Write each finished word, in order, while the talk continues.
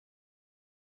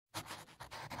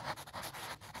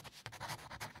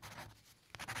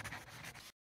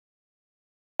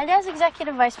And as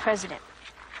executive vice president,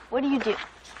 what do you do?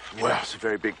 Well, it's a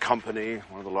very big company,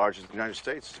 one of the largest in the United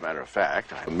States, as a matter of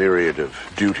fact. I have a myriad of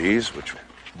duties, which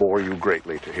bore you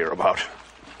greatly to hear about.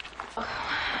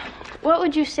 What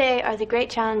would you say are the great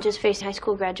challenges facing high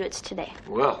school graduates today?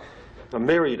 Well, a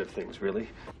myriad of things, really.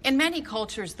 In many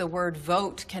cultures, the word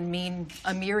vote can mean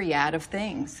a myriad of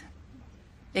things.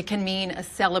 It can mean a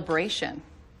celebration.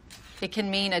 It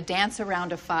can mean a dance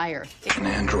around a fire. An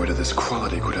android of this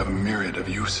quality could have a myriad of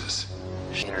uses.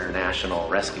 International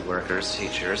rescue workers,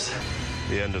 teachers.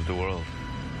 The end of the world.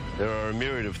 There are a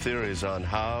myriad of theories on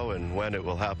how and when it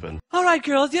will happen. All right,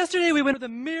 girls, yesterday we went with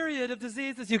a myriad of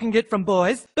diseases you can get from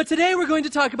boys, but today we're going to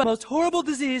talk about the most horrible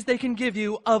disease they can give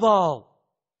you of all.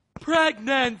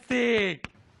 Pregnancy!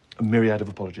 A myriad of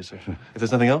apologies, sir. If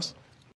there's nothing else?